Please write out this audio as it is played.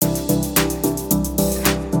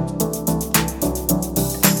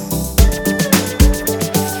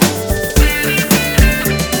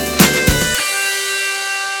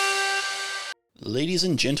Ladies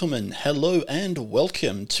and gentlemen, hello and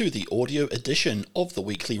welcome to the audio edition of the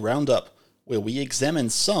Weekly Roundup, where we examine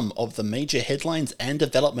some of the major headlines and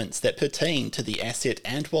developments that pertain to the asset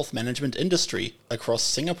and wealth management industry across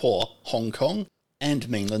Singapore, Hong Kong, and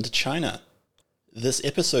mainland China. This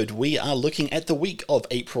episode we are looking at the week of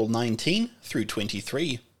April 19 through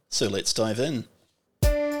 23, so let's dive in.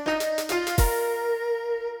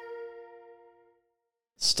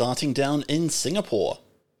 Starting down in Singapore.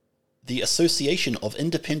 The Association of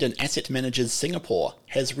Independent Asset Managers Singapore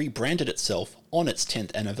has rebranded itself on its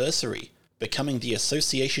 10th anniversary, becoming the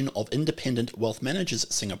Association of Independent Wealth Managers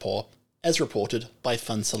Singapore, as reported by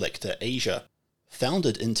Fund Selector Asia.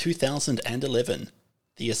 Founded in 2011,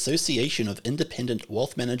 the Association of Independent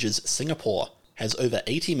Wealth Managers Singapore has over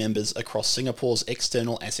 80 members across Singapore's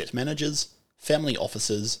external asset managers, family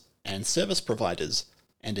offices, and service providers,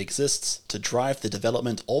 and exists to drive the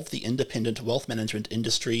development of the independent wealth management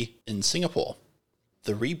industry in Singapore.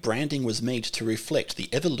 The rebranding was made to reflect the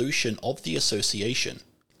evolution of the association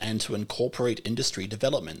and to incorporate industry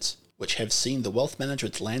developments which have seen the wealth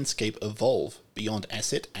management landscape evolve beyond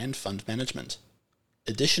asset and fund management.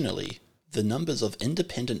 Additionally, the numbers of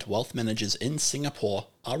independent wealth managers in Singapore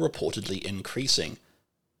are reportedly increasing,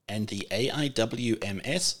 and the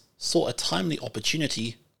AIWMS saw a timely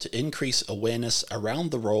opportunity to increase awareness around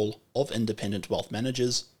the role of independent wealth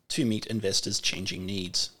managers to meet investors' changing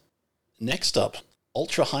needs. Next up,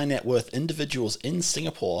 ultra-high net worth individuals in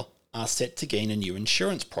Singapore are set to gain a new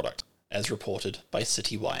insurance product, as reported by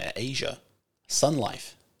Citywire Asia. Sun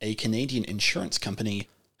Life, a Canadian insurance company,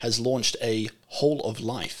 has launched a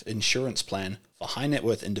whole-of-life insurance plan for high net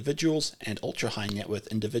worth individuals and ultra-high net worth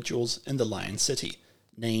individuals in the Lion City,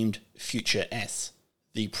 named Future S.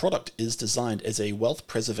 The product is designed as a wealth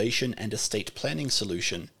preservation and estate planning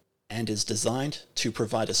solution and is designed to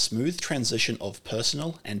provide a smooth transition of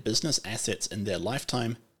personal and business assets in their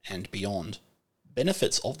lifetime and beyond.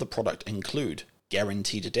 Benefits of the product include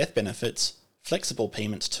guaranteed death benefits, flexible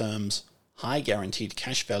payment terms, high guaranteed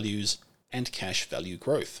cash values, and cash value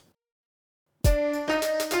growth.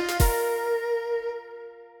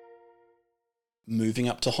 Moving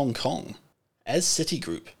up to Hong Kong. As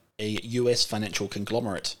Citigroup, a US financial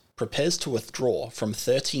conglomerate, prepares to withdraw from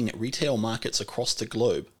 13 retail markets across the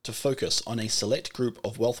globe to focus on a select group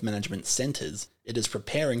of wealth management centers, it is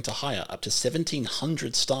preparing to hire up to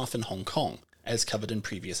 1,700 staff in Hong Kong, as covered in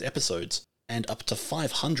previous episodes, and up to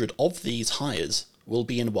 500 of these hires will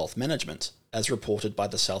be in wealth management, as reported by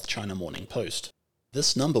the South China Morning Post.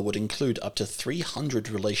 This number would include up to 300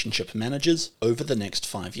 relationship managers over the next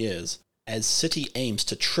 5 years, as Citi aims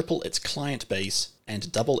to triple its client base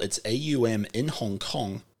and double its AUM in Hong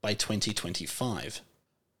Kong by 2025.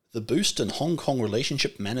 The boost in Hong Kong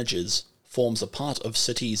relationship managers forms a part of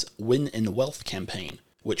Citi's Win in Wealth campaign,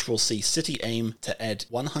 which will see Citi aim to add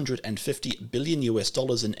 $150 billion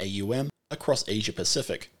in AUM across Asia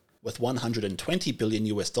Pacific, with $120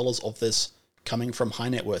 billion of this coming from high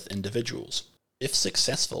net worth individuals. If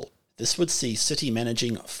successful, this would see Citi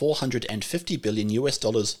managing $450 billion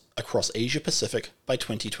across Asia Pacific by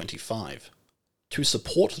 2025. To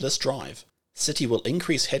support this drive, Citi will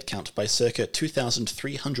increase headcount by circa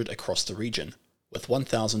 2,300 across the region, with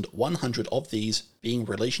 1,100 of these being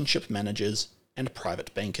relationship managers and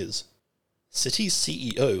private bankers. Citi's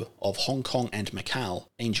CEO of Hong Kong and Macau,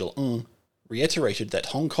 Angel Ng, reiterated that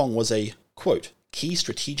Hong Kong was a, quote, key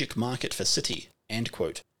strategic market for Citi, end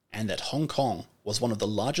quote, and that Hong Kong was one of the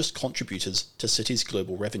largest contributors to Citi's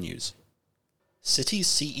global revenues. Citi's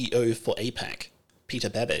CEO for APAC, Peter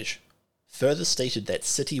Babbage, further stated that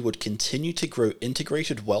Citi would continue to grow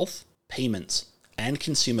integrated wealth, payments, and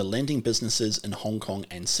consumer lending businesses in Hong Kong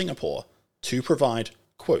and Singapore to provide,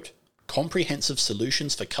 quote, comprehensive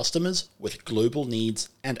solutions for customers with global needs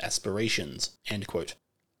and aspirations, end quote,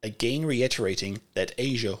 again reiterating that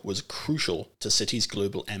Asia was crucial to Citi's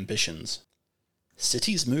global ambitions.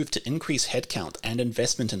 Citi's move to increase headcount and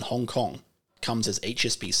investment in Hong Kong comes as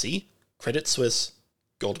HSBC, Credit Suisse,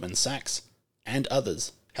 Goldman Sachs, and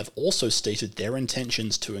others have also stated their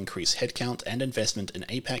intentions to increase headcount and investment in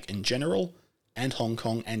APAC in general and Hong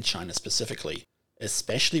Kong and China specifically,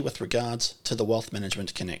 especially with regards to the Wealth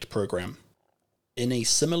Management Connect program. In a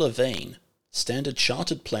similar vein, Standard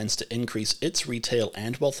Chartered plans to increase its retail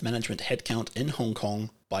and wealth management headcount in Hong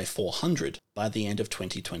Kong by 400 by the end of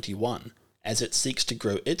 2021, as it seeks to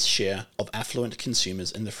grow its share of affluent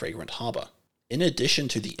consumers in the Fragrant Harbour. In addition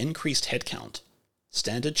to the increased headcount,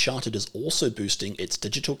 Standard Chartered is also boosting its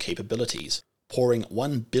digital capabilities, pouring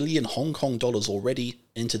 1 billion Hong Kong dollars already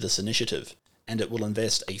into this initiative, and it will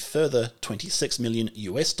invest a further $26 million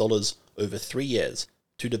over 3 years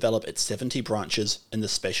to develop its 70 branches in the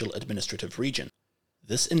Special Administrative Region.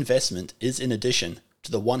 This investment is in addition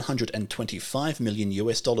to the $125 million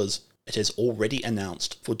it has already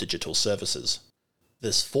announced for digital services.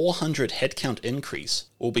 This 400 headcount increase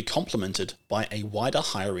will be complemented by a wider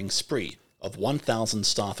hiring spree of 1,000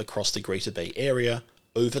 staff across the Greater Bay Area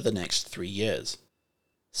over the next 3 years.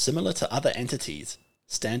 Similar to other entities,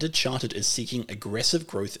 Standard Chartered is seeking aggressive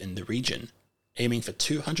growth in the region, aiming for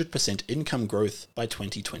 200% income growth by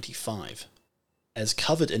 2025. As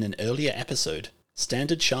covered in an earlier episode,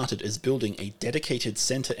 Standard Chartered is building a dedicated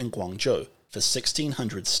center in Guangzhou for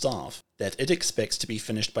 1,600 staff that it expects to be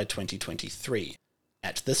finished by 2023.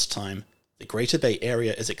 At this time, the Greater Bay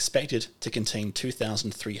Area is expected to contain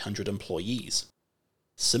 2,300 employees.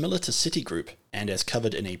 Similar to Citigroup, and as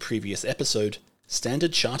covered in a previous episode,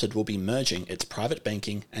 Standard Chartered will be merging its private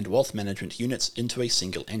banking and wealth management units into a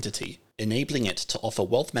single entity, enabling it to offer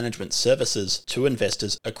wealth management services to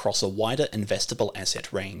investors across a wider investable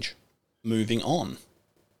asset range. Moving on.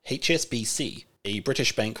 HSBC, a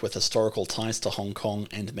British bank with historical ties to Hong Kong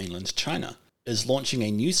and mainland China, is launching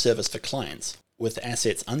a new service for clients with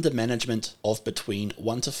assets under management of between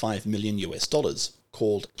 $1 to $5 million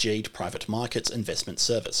called Jade Private Markets Investment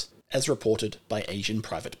Service, as reported by Asian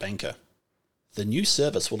Private Banker. The new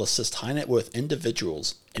service will assist high net worth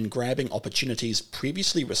individuals in grabbing opportunities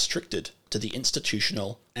previously restricted to the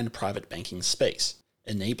institutional and private banking space,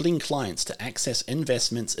 enabling clients to access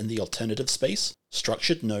investments in the alternative space,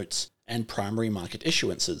 structured notes, and primary market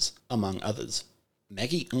issuances, among others.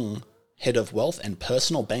 Maggie Ng, head of wealth and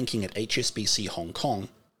personal banking at HSBC Hong Kong,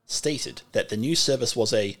 stated that the new service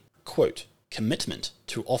was a, quote, commitment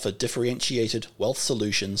to offer differentiated wealth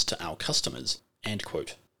solutions to our customers, end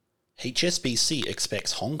quote. HSBC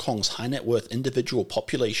expects Hong Kong's high net worth individual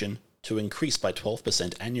population to increase by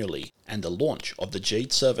 12% annually, and the launch of the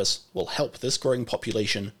Jade service will help this growing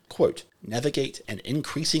population, quote, navigate an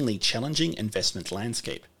increasingly challenging investment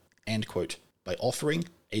landscape, end quote, by offering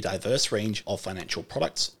a diverse range of financial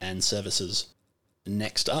products and services.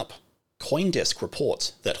 Next up, CoinDesk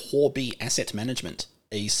reports that Huobi Asset Management,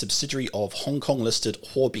 a subsidiary of Hong Kong-listed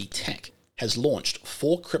Huobi Tech, has launched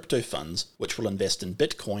 4 crypto funds which will invest in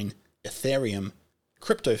Bitcoin, Ethereum,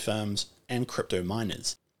 crypto firms, and crypto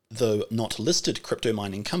miners, though not listed crypto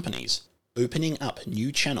mining companies, opening up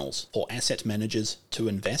new channels for asset managers to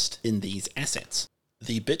invest in these assets.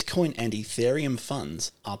 The Bitcoin and Ethereum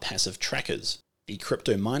funds are passive trackers. The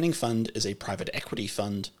crypto mining fund is a private equity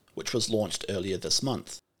fund which was launched earlier this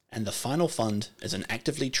month, and the final fund is an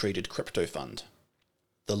actively traded crypto fund.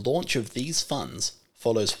 The launch of these funds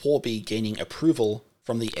follows Huobi gaining approval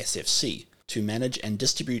from the SFC to manage and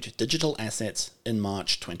distribute digital assets in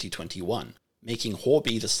March 2021, making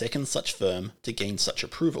Huobi the second such firm to gain such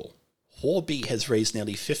approval. Huobi has raised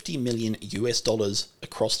nearly $50 million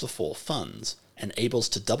across the 4 funds, and aims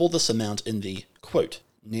to double this amount in the, quote,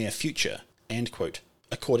 near future, end quote,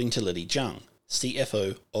 according to Lily Zhang,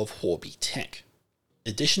 CFO of Huobi Tech.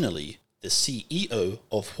 Additionally, the CEO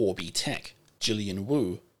of Huobi Tech, Jillian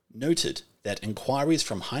Wu, noted that inquiries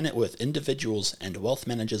from high net worth individuals and wealth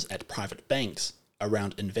managers at private banks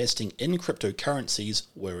around investing in cryptocurrencies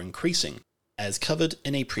were increasing, as covered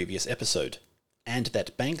in a previous episode, and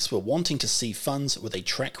that banks were wanting to see funds with a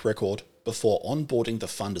track record before onboarding the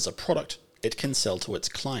fund as a product it can sell to its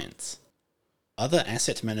clients. Other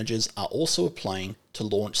asset managers are also applying to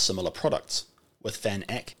launch similar products, with Van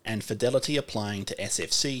Eck and Fidelity applying to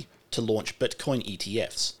SFC to launch Bitcoin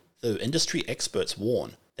ETFs, though industry experts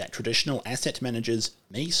warn that traditional asset managers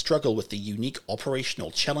may struggle with the unique operational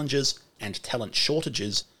challenges and talent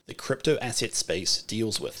shortages the crypto asset space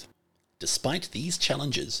deals with. Despite these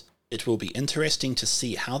challenges, it will be interesting to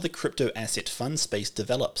see how the crypto asset fund space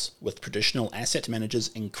develops, with traditional asset managers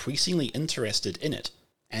increasingly interested in it,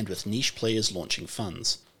 and with niche players launching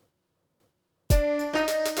funds.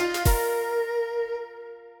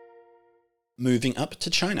 Moving up to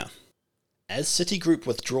China. As Citigroup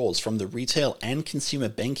withdraws from the retail and consumer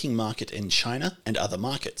banking market in China and other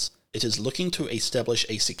markets, it is looking to establish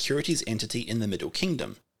a securities entity in the Middle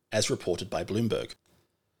Kingdom, as reported by Bloomberg.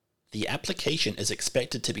 The application is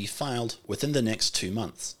expected to be filed within the next 2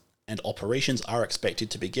 months, and operations are expected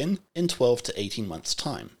to begin in 12 to 18 months'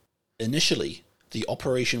 time. Initially, the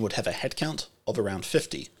operation would have a headcount of around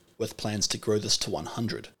 50, with plans to grow this to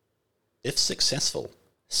 100. If successful,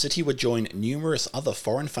 Citi would join numerous other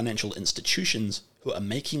foreign financial institutions who are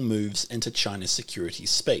making moves into China's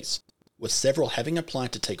securities space, with several having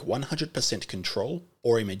applied to take 100% control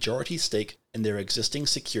or a majority stake in their existing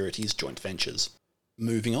securities joint ventures.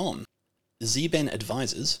 Moving on, Zeben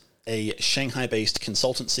Advisors, a Shanghai-based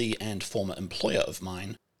consultancy and former employer of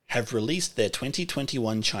mine, have released their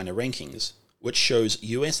 2021 China rankings, which shows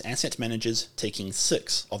US asset managers taking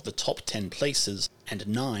 6 of the top 10 places and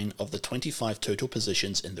 9 of the 25 total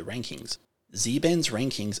positions in the rankings. ZBand's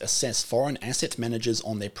rankings assess foreign asset managers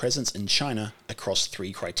on their presence in China across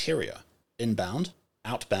 3 criteria: inbound,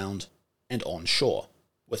 outbound, and onshore,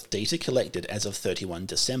 with data collected as of 31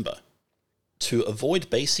 December. To avoid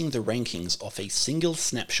basing the rankings off a single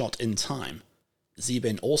snapshot in time,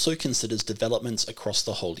 ZBand also considers developments across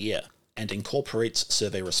the whole year and incorporates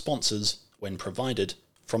survey responses, when provided,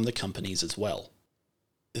 from the companies as well.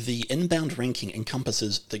 The inbound ranking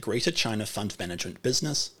encompasses the Greater China fund management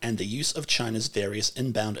business and the use of China's various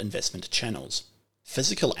inbound investment channels.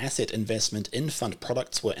 Physical asset investment in fund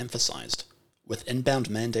products were emphasized, with inbound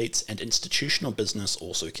mandates and institutional business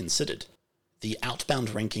also considered. The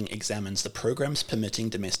outbound ranking examines the programs permitting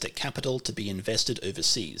domestic capital to be invested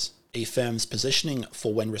overseas. A firm's positioning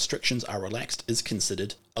for when restrictions are relaxed is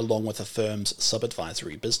considered, along with a firm's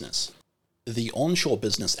sub-advisory business. The onshore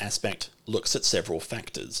business aspect looks at several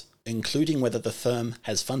factors, including whether the firm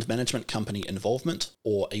has fund management company involvement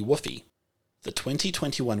or a WFI. The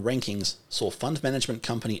 2021 rankings saw fund management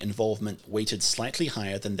company involvement weighted slightly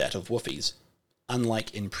higher than that of WFIs,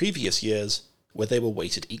 unlike in previous years where they were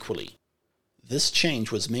weighted equally. This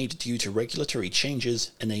change was made due to regulatory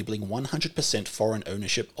changes enabling 100% foreign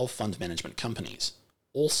ownership of fund management companies.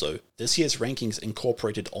 Also, this year's rankings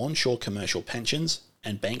incorporated onshore commercial pensions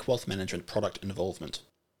and bank wealth management product involvement.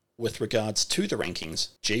 With regards to the rankings,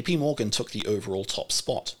 JP Morgan took the overall top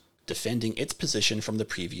spot, defending its position from the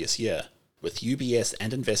previous year, with UBS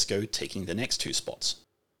and Invesco taking the next 2 spots.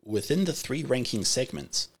 Within the 3 ranking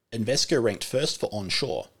segments, Invesco ranked first for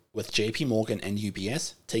onshore, with JP Morgan and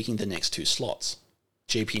UBS taking the next 2 slots.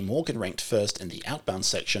 JP Morgan ranked first in the outbound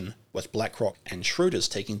section, with BlackRock and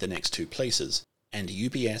Schroders taking the next 2 places, and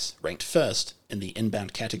UBS ranked first in the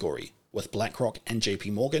inbound category, with BlackRock and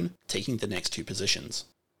JP Morgan taking the next 2 positions.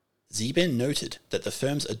 ZBand noted that the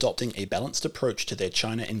firms adopting a balanced approach to their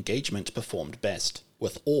China engagement performed best,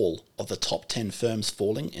 with all of the top 10 firms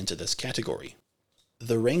falling into this category.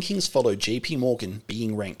 The rankings follow JP Morgan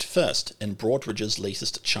being ranked first in Broadridge's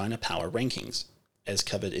latest China Power rankings, as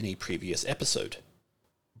covered in a previous episode.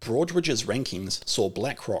 Broadridge's rankings saw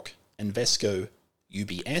BlackRock, Invesco,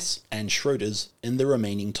 UBS, and Schroders in the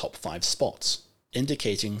remaining top 5 spots,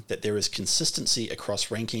 indicating that there is consistency across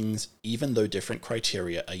rankings even though different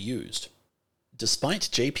criteria are used. Despite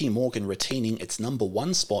JP Morgan retaining its number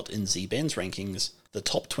 1 spot in ZBand's rankings, the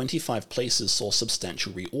top 25 places saw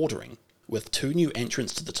substantial reordering, with 2 new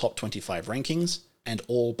entrants to the top 25 rankings, and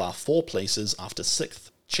all bar 4 places after 6th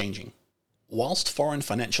changing. Whilst foreign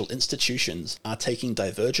financial institutions are taking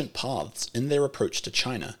divergent paths in their approach to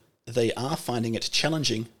China, they are finding it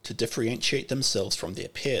challenging to differentiate themselves from their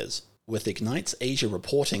peers, with Ignites Asia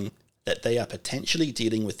reporting that they are potentially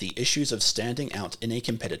dealing with the issues of standing out in a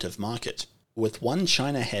competitive market, with one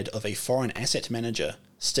China head of a foreign asset manager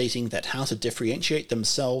stating that how to differentiate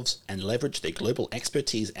themselves and leverage their global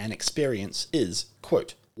expertise and experience is,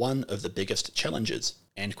 quote, one of the biggest challenges,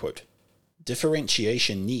 end quote.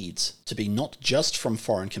 Differentiation needs to be not just from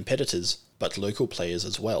foreign competitors, but local players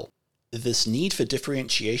as well. This need for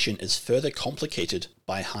differentiation is further complicated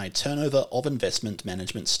by high turnover of investment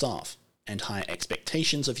management staff and high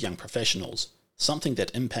expectations of young professionals, something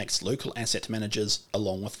that impacts local asset managers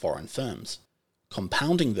along with foreign firms.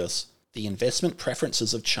 Compounding this, the investment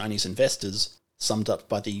preferences of Chinese investors, summed up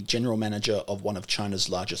by the general manager of one of China's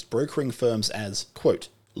largest brokering firms as, quote,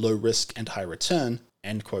 low risk and high return,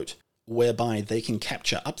 end quote, whereby they can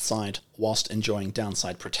capture upside whilst enjoying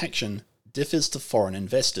downside protection, differs to foreign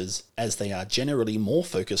investors as they are generally more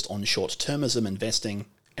focused on short-termism investing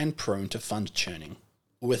and prone to fund churning.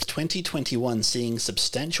 With 2021 seeing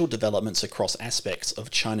substantial developments across aspects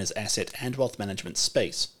of China's asset and wealth management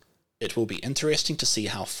space, it will be interesting to see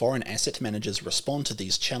how foreign asset managers respond to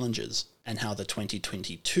these challenges and how the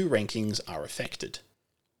 2022 rankings are affected.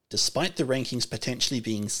 Despite the rankings potentially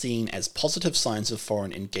being seen as positive signs of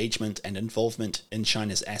foreign engagement and involvement in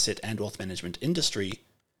China's asset and wealth management industry,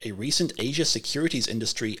 a recent Asia Securities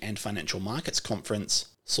Industry and Financial Markets Conference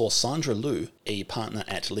saw Sandra Lu, a partner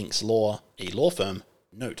at Links Law, a law firm,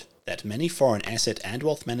 note that many foreign asset and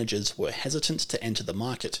wealth managers were hesitant to enter the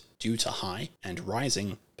market due to high and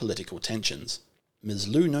rising political tensions. Ms.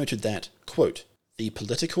 Lu noted that, quote, the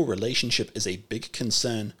political relationship is a big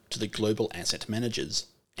concern to the global asset managers,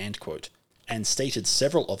 end quote, and stated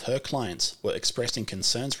several of her clients were expressing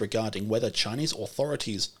concerns regarding whether Chinese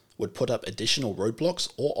authorities would put up additional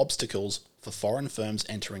roadblocks or obstacles for foreign firms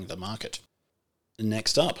entering the market.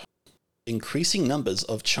 Next up, increasing numbers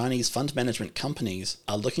of Chinese fund management companies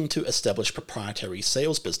are looking to establish proprietary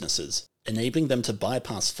sales businesses enabling them to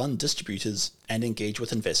bypass fund distributors and engage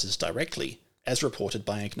with investors directly, as reported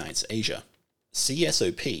by Ignites Asia.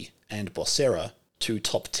 CSOP and Borsera, two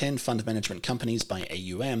top 10 fund management companies by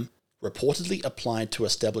AUM, reportedly applied to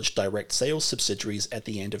establish direct sales subsidiaries at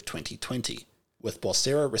the end of 2020, with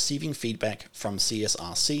Borsera receiving feedback from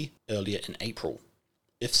CSRC earlier in April.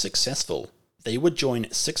 If successful, they would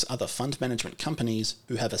join 6 other fund management companies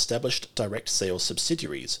who have established direct sales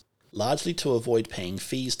subsidiaries, largely to avoid paying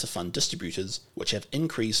fees to fund distributors, which have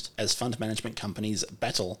increased as fund management companies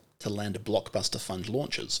battle to land blockbuster fund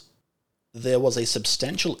launches. There was a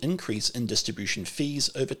substantial increase in distribution fees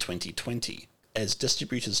over 2020, as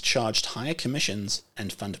distributors charged higher commissions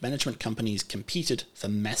and fund management companies competed for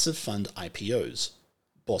massive fund IPOs.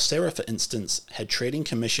 Borsera, for instance, had trading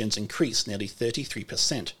commissions increase nearly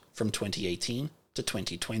 33% from 2018 to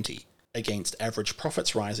 2020, against average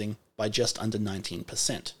profits rising by just under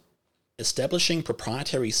 19%. Establishing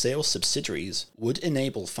proprietary sales subsidiaries would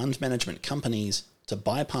enable fund management companies to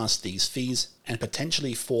bypass these fees and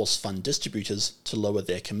potentially force fund distributors to lower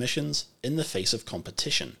their commissions in the face of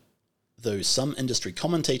competition. Though some industry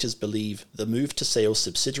commentators believe the move to sales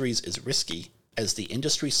subsidiaries is risky, as the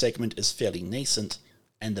industry segment is fairly nascent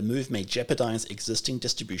and the move may jeopardize existing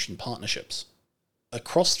distribution partnerships.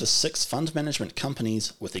 Across the 6 fund management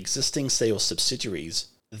companies with existing sales subsidiaries,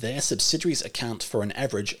 their subsidiaries account for an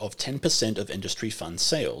average of 10% of industry fund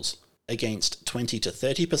sales, against 20 to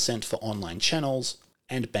 30% for online channels,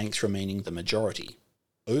 and banks remaining the majority.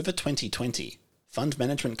 Over 2020, fund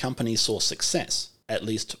management companies saw success, at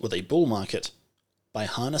least with a bull market, by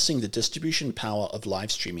harnessing the distribution power of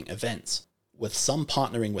live streaming events, with some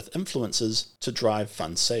partnering with influencers to drive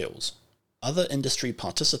fund sales. Other industry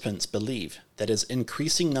participants believe that as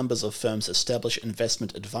increasing numbers of firms establish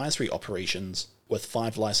investment advisory operations, with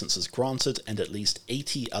 5 licenses granted and at least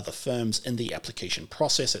 80 other firms in the application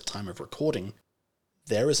process at time of recording,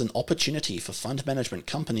 there is an opportunity for fund management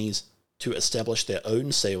companies to establish their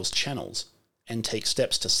own sales channels and take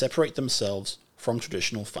steps to separate themselves from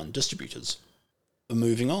traditional fund distributors.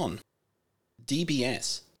 Moving on,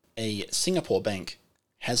 DBS, a Singapore bank,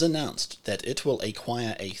 has announced that it will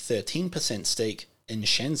acquire a 13% stake in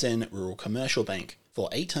Shenzhen Rural Commercial Bank for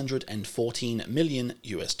 $814 million,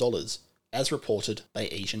 as reported by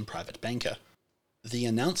Asian Private Banker. The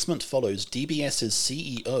announcement follows DBS's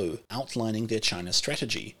CEO outlining their China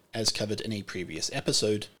strategy, as covered in a previous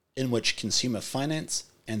episode, in which consumer finance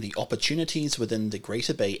and the opportunities within the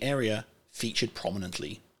Greater Bay Area featured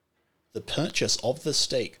prominently. The purchase of this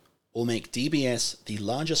stake will make DBS the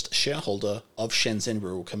largest shareholder of Shenzhen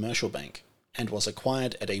Rural Commercial Bank, and was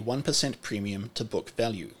acquired at a 1% premium to book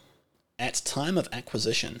value. At time of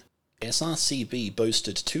acquisition, SRCB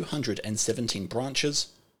boasted 217 branches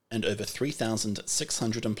and over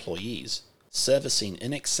 3,600 employees, servicing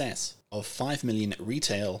in excess of 5 million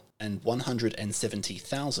retail and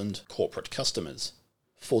 170,000 corporate customers.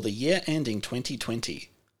 For the year ending 2020,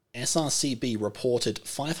 SRCB reported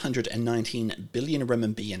 519 billion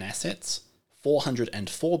RMB in assets,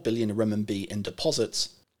 404 billion RMB in deposits,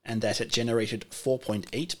 and that it generated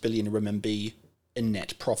 4.8 billion RMB in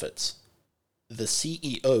net profits. The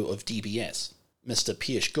CEO of DBS, Mr.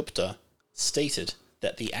 Piyush Gupta, stated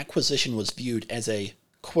that the acquisition was viewed as a,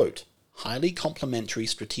 quote, highly complementary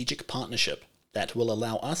strategic partnership that will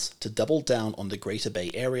allow us to double down on the Greater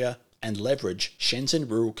Bay Area and leverage Shenzhen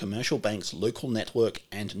Rural Commercial Bank's local network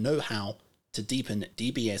and know-how to deepen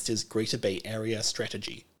DBS's Greater Bay Area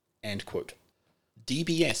strategy, end quote.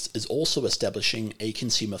 DBS is also establishing a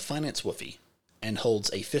consumer finance WFI and holds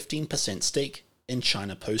a 15% stake in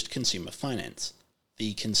China Post Consumer Finance,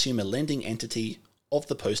 the consumer lending entity of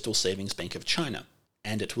the Postal Savings Bank of China,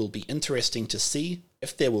 and it will be interesting to see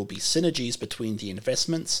if there will be synergies between the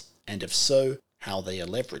investments, and if so, how they are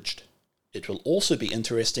leveraged. It will also be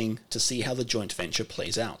interesting to see how the joint venture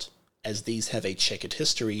plays out, as these have a checkered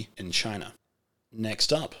history in China.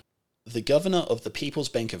 Next up, the governor of the People's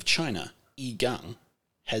Bank of China, Yi Gang,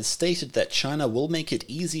 has stated that China will make it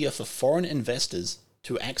easier for foreign investors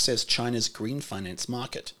to access China's green finance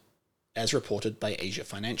market, as reported by Asia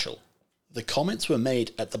Financial. The comments were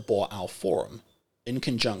made at the Boao Forum, in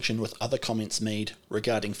conjunction with other comments made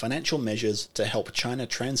regarding financial measures to help China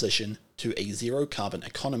transition to a zero-carbon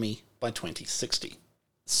economy by 2060.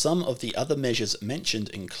 Some of the other measures mentioned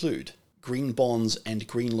include green bonds and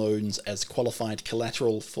green loans as qualified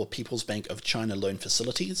collateral for People's Bank of China loan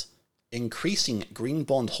facilities, increasing green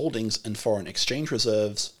bond holdings in foreign exchange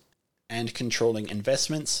reserves, and controlling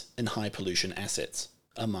investments in high-pollution assets,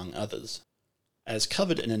 among others. As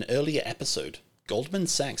covered in an earlier episode, Goldman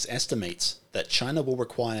Sachs estimates that China will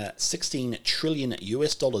require $16 trillion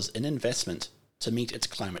in investment to meet its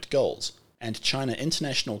climate goals, and China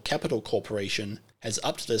International Capital Corporation has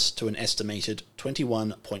upped this to an estimated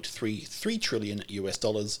 $21.33 trillion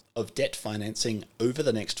of debt financing over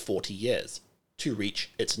the next 40 years to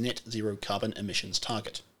reach its net zero carbon emissions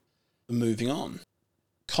target. Moving on.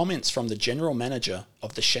 Comments from the general manager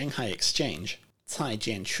of the Shanghai Exchange, Cai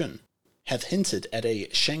Jianchun, have hinted at a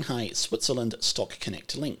Shanghai Switzerland Stock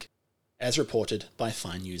Connect link, as reported by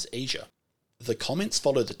Fine News Asia. The comments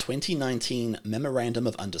follow the 2019 Memorandum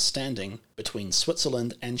of Understanding between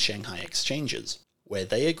Switzerland and Shanghai exchanges, where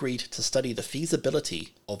they agreed to study the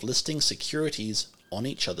feasibility of listing securities on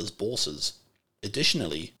each other's bourses.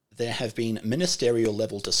 Additionally, there have been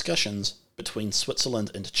ministerial-level discussions between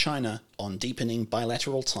Switzerland and China on deepening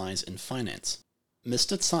bilateral ties in finance.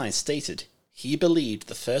 Mr. Tsai stated he believed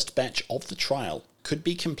the first batch of the trial could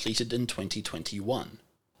be completed in 2021.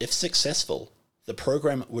 If successful, the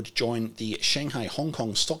program would join the Shanghai Hong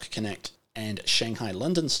Kong Stock Connect and Shanghai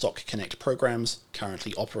London Stock Connect programs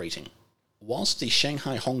currently operating. Whilst the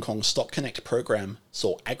Shanghai Hong Kong Stock Connect program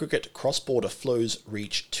saw aggregate cross-border flows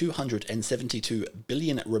reach 272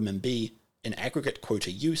 billion RMB in aggregate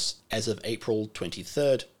quota use as of April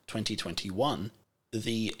 23, 2021,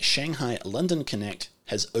 the Shanghai London Connect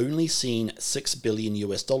has only seen $6 billion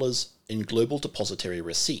in global depository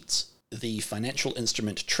receipts. The financial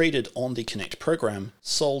instrument traded on the Connect program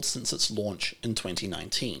sold since its launch in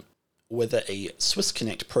 2019. Whether a Swiss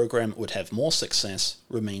Connect program would have more success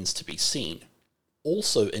remains to be seen.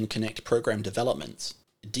 Also in Connect program developments,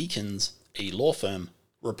 Deakins, a law firm,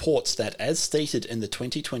 reports that as stated in the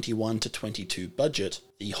 2021-22 budget,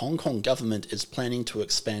 the Hong Kong government is planning to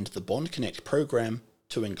expand the Bond Connect program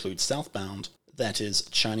to include southbound, that is,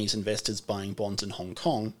 Chinese investors buying bonds in Hong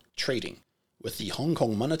Kong, trading, with the Hong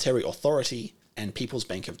Kong Monetary Authority and People's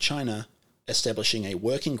Bank of China establishing a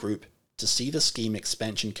working group to see the scheme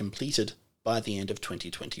expansion completed by the end of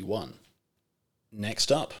 2021.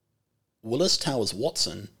 Next up, Willis Towers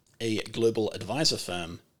Watson, a global advisor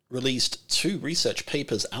firm, released 2 research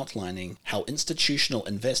papers outlining how institutional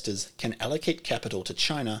investors can allocate capital to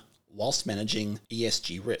China whilst managing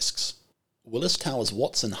ESG risks. Willis Towers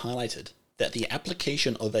Watson highlighted that the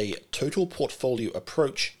application of a total portfolio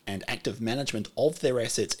approach and active management of their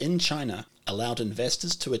assets in China allowed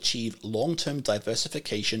investors to achieve long-term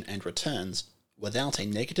diversification and returns without a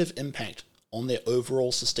negative impact on their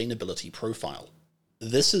overall sustainability profile.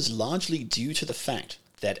 This is largely due to the fact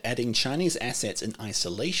that adding Chinese assets in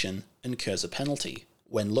isolation incurs a penalty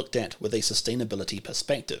when looked at with a sustainability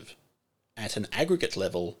perspective. At an aggregate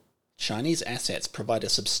level, Chinese assets provide a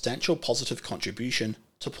substantial positive contribution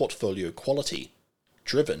to portfolio quality,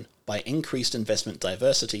 driven by increased investment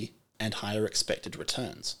diversity and higher expected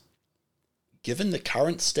returns. Given the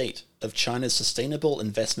current state of China's sustainable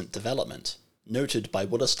investment development, noted by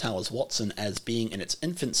Willis Towers Watson as being in its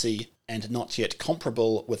infancy and not yet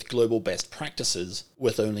comparable with global best practices,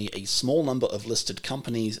 with only a small number of listed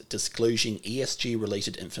companies disclosing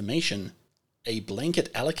ESG-related information, a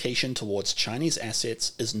blanket allocation towards Chinese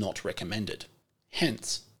assets is not recommended.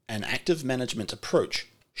 Hence, an active management approach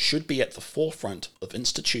should be at the forefront of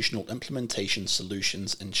institutional implementation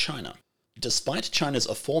solutions in China. Despite China's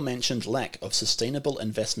aforementioned lack of sustainable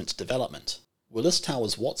investment development, Willis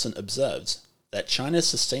Towers Watson observes that China's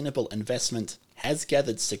sustainable investment has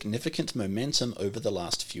gathered significant momentum over the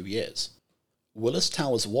last few years. Willis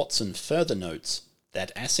Towers Watson further notes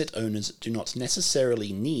that asset owners do not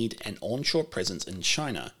necessarily need an onshore presence in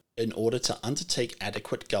China in order to undertake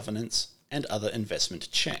adequate governance and other investment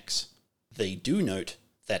checks. They do note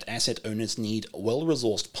that asset owners need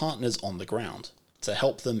well-resourced partners on the ground to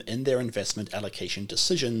help them in their investment allocation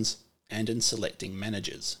decisions and in selecting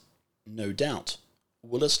managers. No doubt,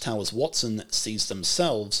 Willis Towers Watson sees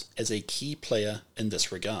themselves as a key player in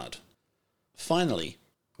this regard. Finally,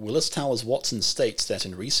 Willis Towers Watson states that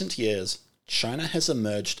in recent years, China has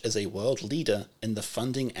emerged as a world leader in the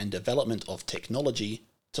funding and development of technology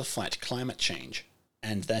to fight climate change,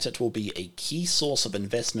 and that it will be a key source of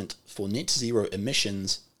investment for net zero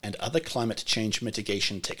emissions and other climate change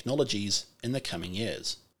mitigation technologies in the coming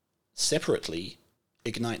years. Separately,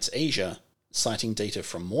 Ignites Asia, citing data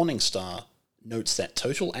from Morningstar, notes that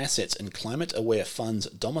total assets in climate-aware funds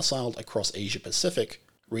domiciled across Asia-Pacific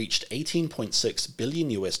reached $18.6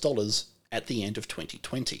 billion at the end of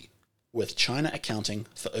 2020, with China accounting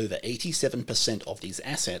for over 87% of these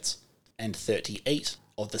assets and 38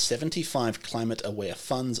 of the 75 climate-aware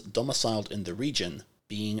funds domiciled in the region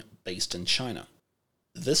being based in China.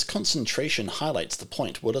 This concentration highlights the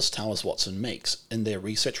point Willis Towers Watson makes in their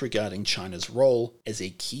research regarding China's role as a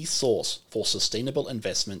key source for sustainable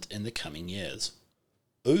investment in the coming years.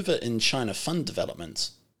 Over in China fund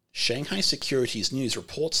developments, Shanghai Securities News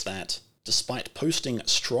reports that, Despite posting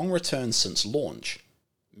strong returns since launch,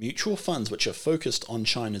 mutual funds which are focused on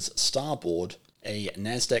China's Starboard, a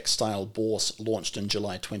Nasdaq-style bourse launched in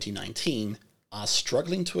July 2019, are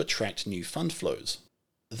struggling to attract new fund flows.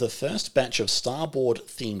 The first batch of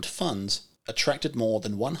Starboard-themed funds attracted more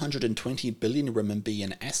than 120 billion RMB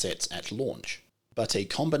in assets at launch, but a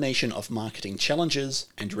combination of marketing challenges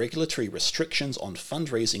and regulatory restrictions on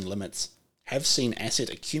fundraising limits have seen asset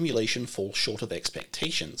accumulation fall short of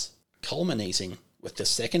expectations, culminating with the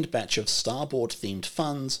second batch of Starboard-themed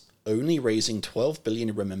funds only raising 12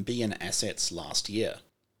 billion RMB in assets last year.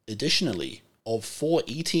 Additionally, of 4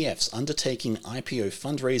 ETFs undertaking IPO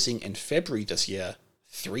fundraising in February this year,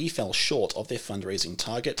 3 fell short of their fundraising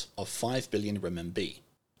target of 5 billion RMB.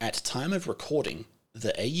 At time of recording,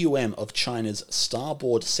 the AUM of China's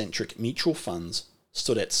Starboard-centric mutual funds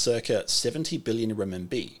stood at circa 70 billion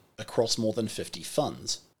RMB across more than 50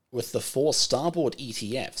 funds, with the 4 Starboard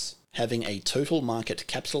ETFs having a total market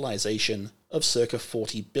capitalization of circa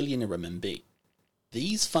 40 billion RMB.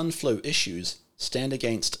 These fund flow issues stand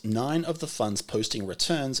against 9 of the funds posting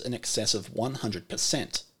returns in excess of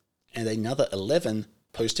 100%, and another 11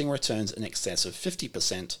 posting returns in excess of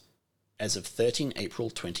 50% as of 13 April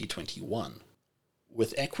 2021.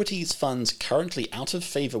 With equities funds currently out of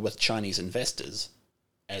favor with Chinese investors,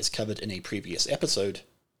 as covered in a previous episode,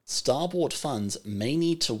 Starboard funds may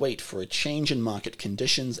need to wait for a change in market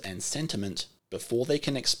conditions and sentiment before they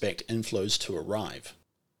can expect inflows to arrive.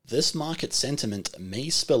 This market sentiment may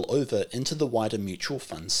spill over into the wider mutual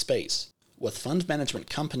fund space, with fund management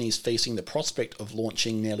companies facing the prospect of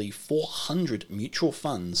launching nearly 400 mutual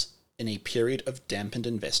funds in a period of dampened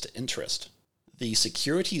investor interest. The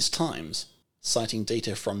Securities Times, citing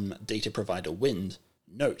data from data provider Wind,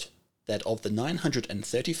 note that of the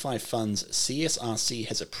 935 funds CSRC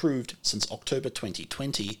has approved since October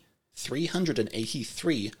 2020,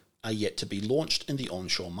 383 are yet to be launched in the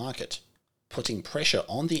onshore market, putting pressure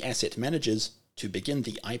on the asset managers to begin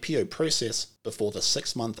the IPO process before the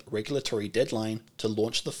 6-month regulatory deadline to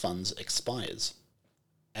launch the funds expires.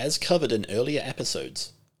 As covered in earlier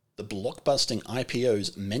episodes, the blockbusting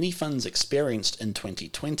IPOs many funds experienced in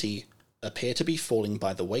 2020 appear to be falling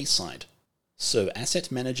by the wayside, so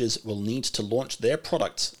asset managers will need to launch their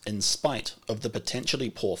products in spite of the potentially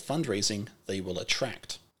poor fundraising they will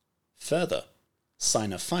attract. Further,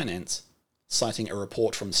 Sina Finance, citing a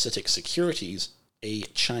report from CITIC Securities, a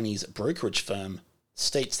Chinese brokerage firm,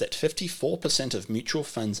 states that 54% of mutual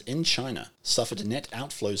funds in China suffered net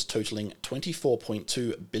outflows totaling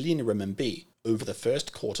 24.2 billion RMB over the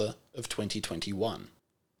first quarter of 2021.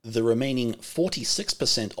 The remaining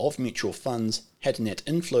 46% of mutual funds had net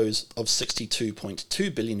inflows of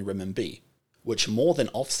 62.2 billion RMB, which more than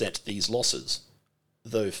offset these losses,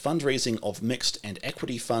 though fundraising of mixed and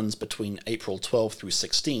equity funds between April 12 through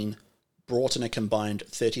 16 brought in a combined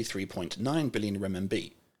 33.9 billion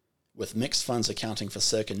RMB, with mixed funds accounting for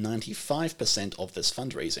circa 95% of this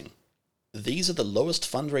fundraising. These are the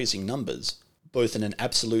lowest fundraising numbers, both in an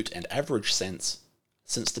absolute and average sense,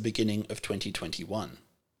 since the beginning of 2021.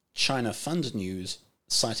 China Fund News,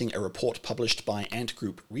 citing a report published by Ant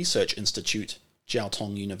Group Research Institute,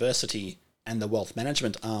 Jiaotong University, and the wealth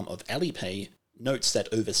management arm of Alipay, notes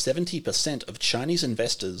that over 70% of Chinese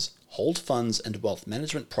investors hold funds and wealth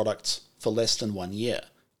management products for less than 1 year,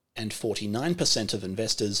 and 49% of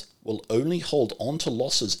investors will only hold on to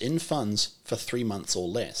losses in funds for 3 months or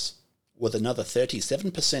less, with another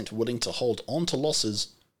 37% willing to hold on to losses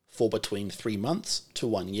for between 3 months to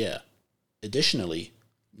 1 year. Additionally,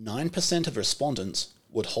 9% of respondents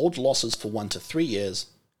would hold losses for 1 to 3 years,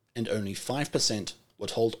 and only 5%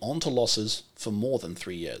 would hold on to losses for more than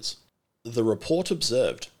 3 years. The report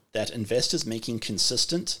observed that investors making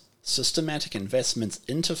consistent, systematic investments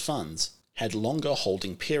into funds had longer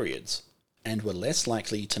holding periods, and were less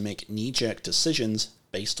likely to make knee-jerk decisions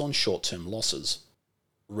based on short-term losses.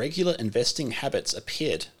 Regular investing habits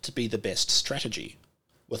appeared to be the best strategy,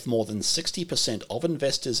 with more than 60% of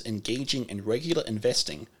investors engaging in regular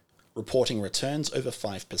investing reporting returns over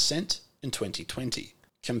 5% in 2020,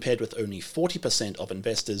 compared with only 40% of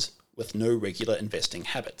investors with no regular investing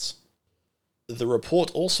habits. The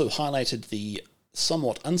report also highlighted the,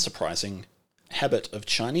 somewhat unsurprising, habit of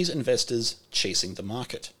Chinese investors chasing the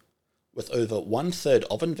market, with over 1/3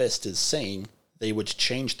 of investors saying they would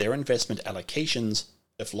change their investment allocations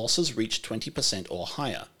if losses reached 20% or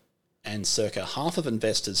higher, and circa half of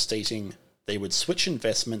investors stating they would switch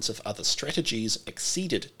investments if other strategies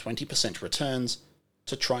exceeded 20% returns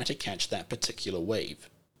to try to catch that particular wave.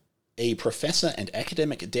 A professor and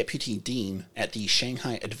academic deputy dean at the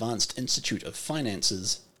Shanghai Advanced Institute of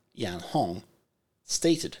Finances, Yan Hong,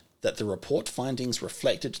 stated that the report findings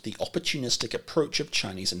reflected the opportunistic approach of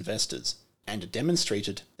Chinese investors and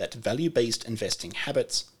demonstrated that value-based investing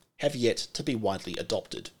habits have yet to be widely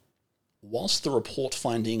adopted. Whilst the report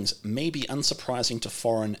findings may be unsurprising to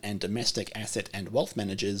foreign and domestic asset and wealth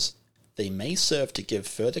managers, they may serve to give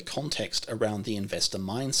further context around the investor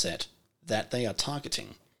mindset that they are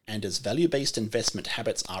targeting, and as value-based investment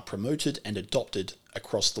habits are promoted and adopted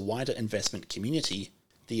across the wider investment community,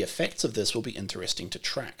 the effects of this will be interesting to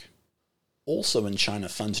track. Also in China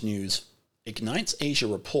Fund news, Ignites Asia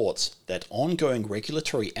reports that ongoing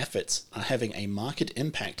regulatory efforts are having a market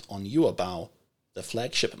impact on Yuebao, the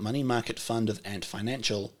flagship money market fund of Ant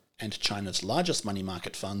Financial and China's largest money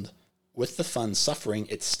market fund, with the fund suffering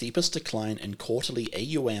its steepest decline in quarterly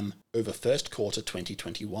AUM over first quarter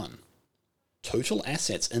 2021. Total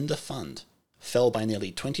assets in the fund fell by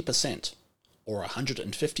nearly 20%, or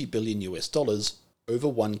 $150 billion over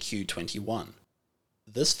 1Q21.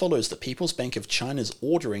 This follows the People's Bank of China's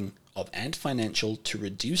ordering of Ant Financial to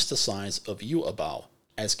reduce the size of Yuebao,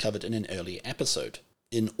 as covered in an earlier episode,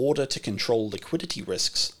 in order to control liquidity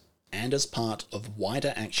risks and as part of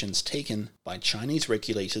wider actions taken by Chinese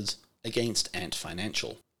regulators against Ant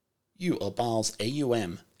Financial. Yuebao's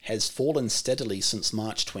AUM has fallen steadily since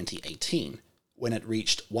March 2018, when it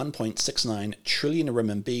reached 1.69 trillion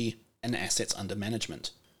RMB in assets under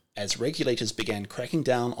management, as regulators began cracking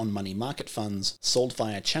down on money market funds sold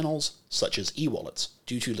via channels such as e-wallets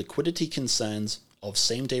due to liquidity concerns of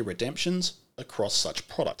same-day redemptions across such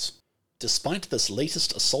products. Despite this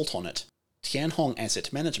latest assault on it, Tianhong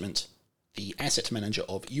Asset Management, the asset manager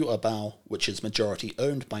of Yuebao, which is majority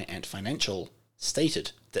owned by Ant Financial,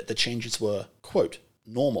 stated that the changes were, quote,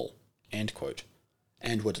 normal, end quote,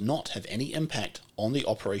 and would not have any impact on the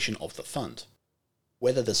operation of the fund.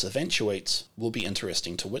 Whether this eventuates will be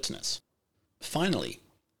interesting to witness. Finally,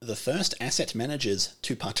 the first asset managers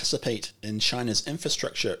to participate in China's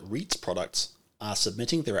infrastructure REITs products are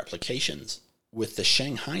submitting their applications, with the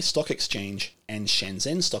Shanghai Stock Exchange and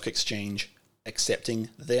Shenzhen Stock Exchange accepting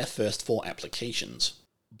their first 4 applications.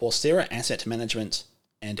 Borsera Asset Management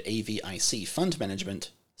and AVIC Fund Management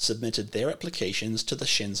submitted their applications to the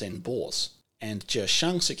Shenzhen Bourse, and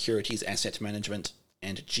Zheshang Securities Asset Management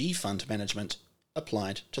and G Fund Management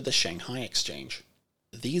applied to the Shanghai Exchange.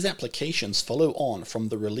 These applications follow on from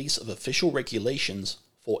the release of official regulations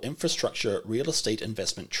for infrastructure real estate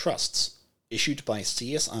investment trusts issued by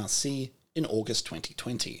CSRC in August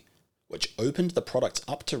 2020, which opened the products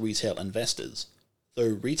up to retail investors,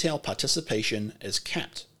 though retail participation is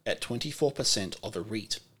capped at 24% of a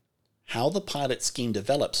REIT. How the pilot scheme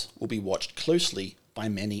develops will be watched closely by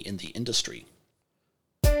many in the industry.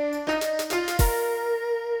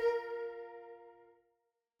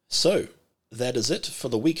 So, that is it for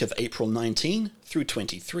the week of April 19 through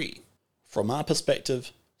 23. From our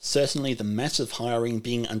perspective, certainly the massive hiring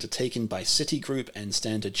being undertaken by Citigroup and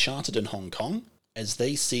Standard Chartered in Hong Kong, as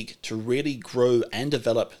they seek to really grow and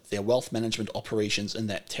develop their wealth management operations in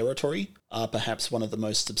that territory, are perhaps one of the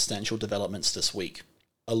most substantial developments this week,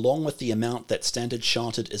 along with the amount that Standard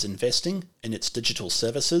Chartered is investing in its digital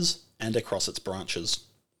services and across its branches.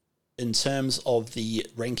 In terms of the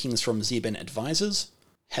rankings from Zeben Advisors,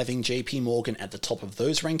 having JP Morgan at the top of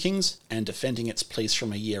those rankings and defending its place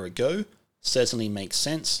from a year ago certainly makes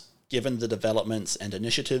sense, given the developments and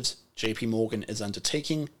initiatives JP Morgan is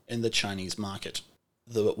undertaking in the Chinese market.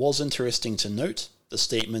 Though it was interesting to note the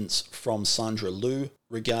statements from Sandra Lu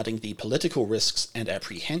regarding the political risks and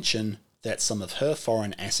apprehension that some of her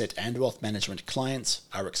foreign asset and wealth management clients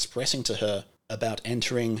are expressing to her about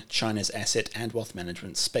entering China's asset and wealth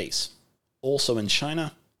management space. Also in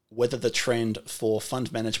China, whether the trend for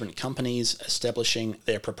fund management companies establishing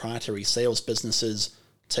their proprietary sales businesses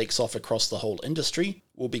takes off across the whole industry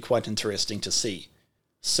will be quite interesting to see.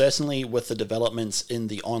 Certainly with the developments in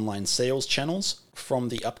the online sales channels from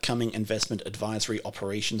the upcoming investment advisory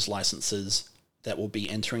operations licenses that will be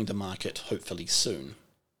entering the market hopefully soon.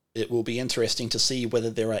 It will be interesting to see whether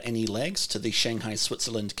there are any legs to the Shanghai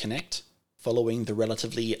Switzerland Connect, following the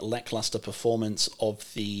relatively lackluster performance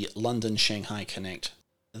of the London Shanghai Connect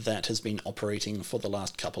that has been operating for the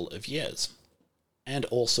last couple of years. And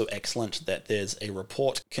also excellent that there's a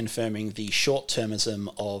report confirming the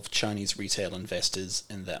short-termism of Chinese retail investors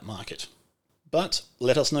in that market. But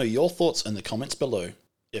let us know your thoughts in the comments below.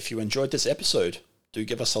 If you enjoyed this episode, do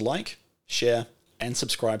give us a like, share, and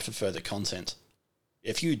subscribe for further content.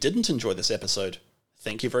 If you didn't enjoy this episode,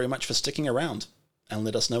 thank you very much for sticking around, and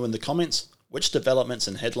let us know in the comments which developments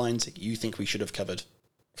and headlines you think we should have covered.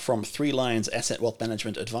 From Three Lions Asset Wealth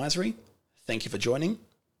Management Advisory, thank you for joining.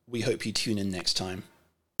 We hope you tune in next time.